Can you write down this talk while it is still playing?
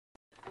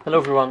Hello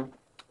everyone,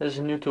 this is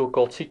a new tool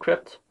called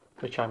Secrypt,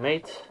 which I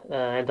made.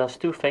 It does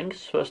two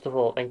things. First of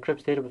all, it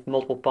encrypts data with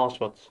multiple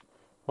passwords.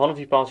 One of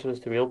the passwords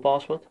is the real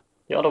password.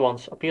 The other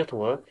ones appear to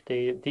work.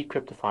 They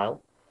decrypt the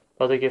file,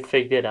 but they give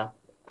fake data.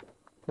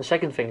 The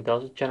second thing it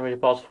does is generate a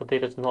password for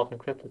data that's not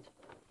encrypted.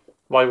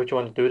 Why would you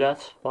want to do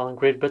that? Well, in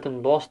Great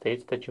Britain law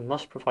states that you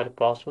must provide a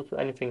password to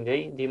anything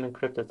they deem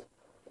encrypted.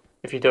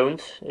 If you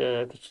don't,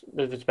 if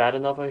it's bad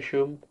enough, I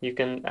assume, you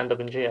can end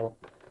up in jail.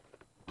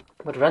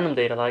 But random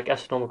data like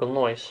astronomical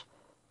noise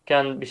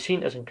can be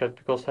seen as encrypted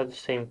because it has the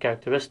same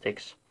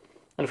characteristics.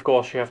 And of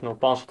course you have no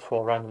password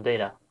for random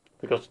data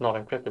because it's not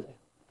encrypted.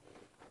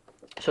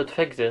 So to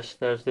fix this,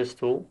 there's this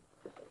tool,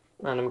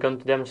 and I'm going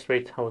to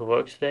demonstrate how it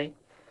works today.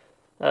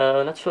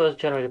 Let's first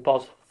generate a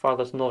password file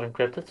that's not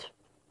encrypted.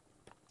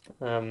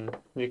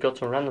 We got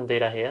some random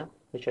data here,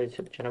 which I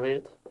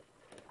generated,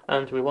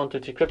 and we want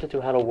to decrypt it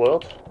to hello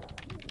world.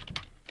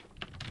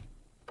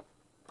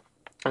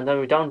 And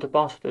then we download the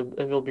password,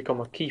 it will become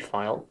a key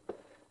file,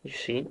 as you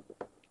see.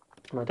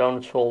 My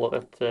downloads folder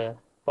at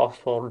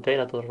password folder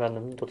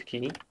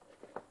data.random.key.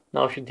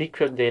 Now if you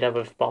decrypt data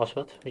with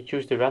password, we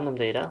choose the random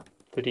data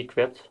to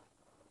decrypt.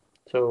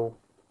 So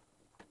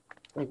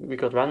we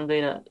got random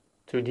data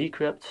to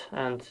decrypt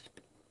and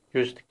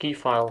use the key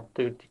file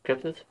to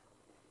decrypt it.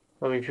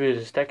 When we view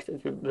this as text,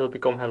 it will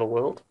become hello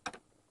world.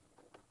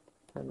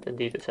 And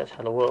indeed it says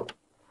hello world.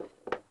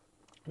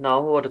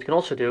 Now what it can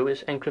also do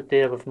is encrypt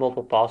data with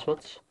multiple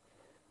passwords.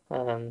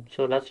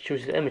 So let's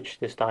choose the image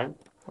this time.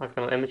 I've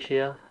got an image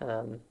here,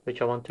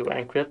 which I want to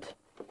encrypt.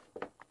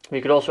 We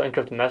could also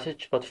encrypt the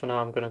message, but for now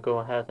I'm going to go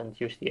ahead and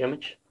use the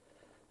image.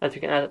 And we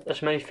can add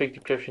as many fake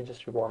decryptions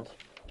as we want.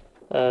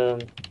 For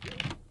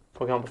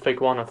example,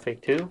 fake 1 and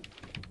fake 2.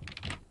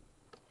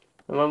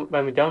 And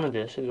when we download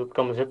this, it will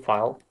become a zip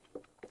file.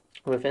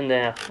 Within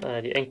there,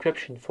 the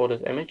encryption for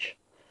this image.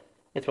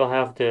 It will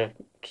have the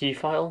key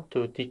file to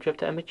decrypt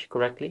the image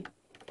correctly.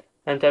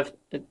 And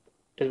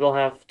it will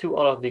have two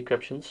other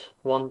decryptions,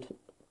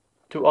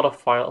 two other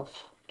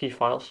files, key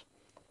files,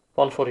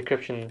 one for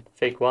decryption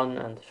fake 1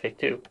 and fake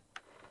 2.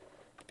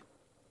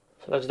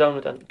 So let's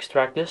download and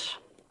extract this.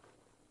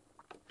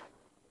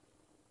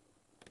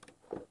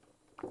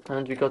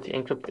 And we got the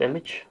encrypted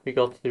image, we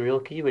got the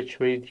real key which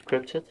really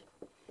decrypts it,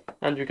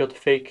 and we got the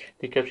fake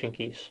decryption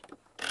keys.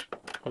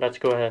 So let's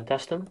go ahead and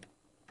test them.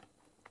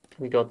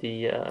 We got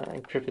the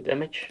encrypted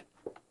image,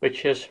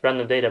 which is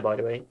random data by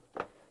the way.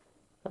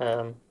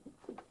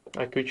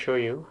 I could show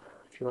you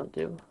if you want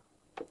to.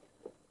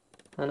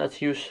 And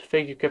let's use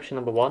fake decryption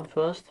number 1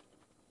 first.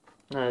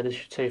 This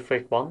should say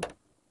fake 1.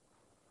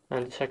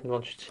 And the second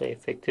one should say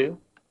fake 2.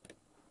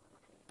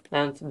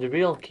 And the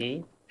real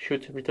key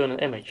should return an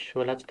image. So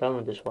let's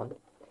download this one.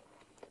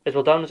 It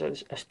will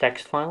download as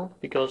text file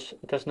because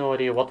it has no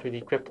idea what we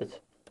decrypted.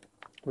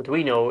 But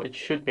we know it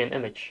should be an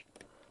image.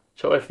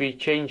 So if we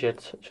change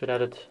it so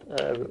that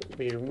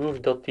we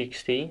remove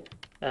 .txt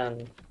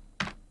and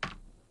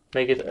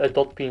make it a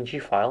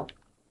 .png file,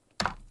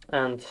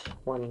 and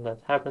when that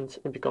happens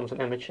it becomes an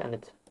image and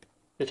it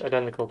is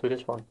identical to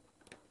this one.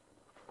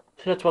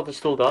 So that's what this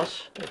tool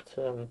does. It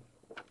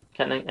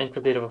can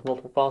encrypt data with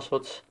multiple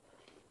passwords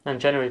and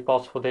generate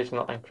passwords for data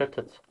not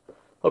encrypted.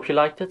 Hope you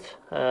liked it.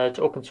 It's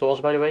open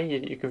source by the way,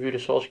 you can view the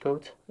source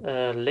code.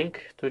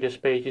 Link to this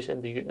page is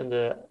in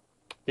the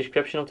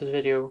description of this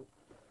video,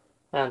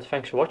 and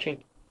thanks for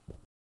watching.